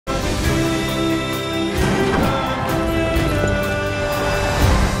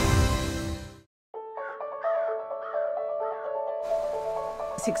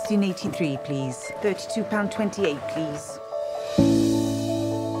1683, please. £32.28, please.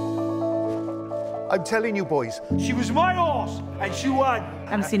 I'm telling you, boys. She was my horse, and she won. I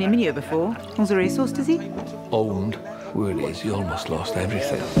haven't seen him in here before. Owns a racehorse, does he? Owned. Word is, he almost lost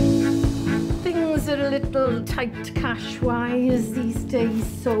everything. Things are a little tight cash-wise these days,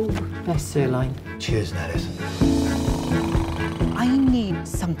 so... Best sirloin. Cheers, Nellis. I need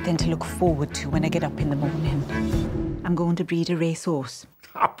something to look forward to when I get up in the morning. I'm going to breed a racehorse.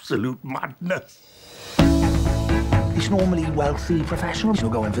 Absolute madness. It's normally wealthy professionals who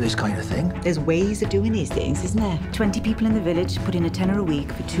go in for this kind of thing. There's ways of doing these things, isn't there? 20 people in the village put in £10 a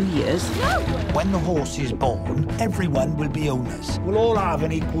week for 2 years. When the horse is born, everyone will be owners. We'll all have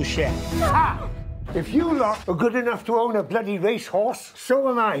an equal share. Ah! If you lot are good enough to own a bloody racehorse, so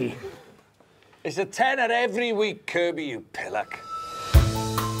am I. It's a tenner every week, Kirby, you pillock.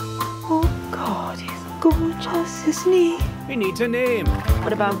 Oh, God, he's gorgeous, isn't he? He needs a name.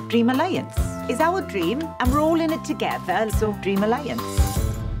 What about Dream Alliance? Is our dream, and we're all in it together, so Dream Alliance.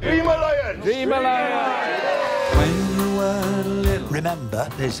 Dream Alliance! Dream Alliance! Remember,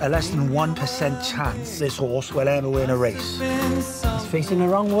 there's a less than 1% chance this horse will ever win a race. He's facing the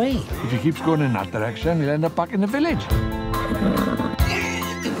wrong way. If he keeps going in that direction, he'll end up back in the village.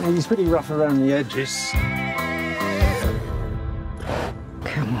 He's pretty rough around the edges.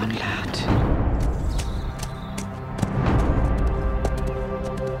 Come on, lad.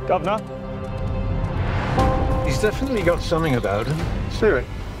 Governor? He's definitely got something about him. Spirit.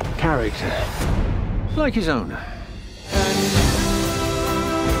 Character. Like his own.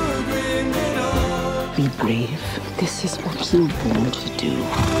 Be brave. This is what you're born to do.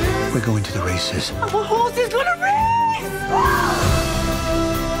 We're going to the races. Our horse is gonna race!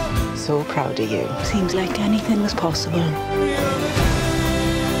 So proud of you. Seems like anything was possible.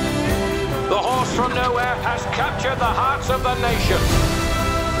 The horse from nowhere has captured the hearts of the nation.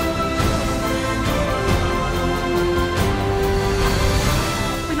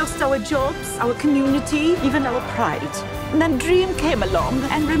 We lost our jobs, our community, even our pride. And then Dream came along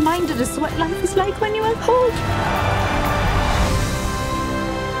and reminded us what life is like when you have hope.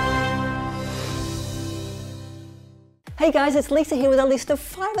 Hey guys, it's Lisa here with a list of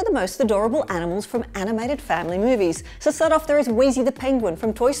 5 of the most adorable animals from animated family movies. So to start off, there is Wheezy the penguin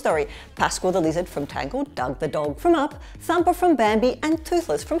from Toy Story, Pascal the lizard from Tangled, Doug the dog from Up, Thumper from Bambi, and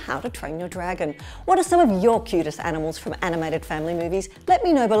Toothless from How to Train Your Dragon. What are some of your cutest animals from animated family movies? Let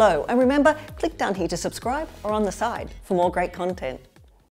me know below. And remember, click down here to subscribe or on the side for more great content.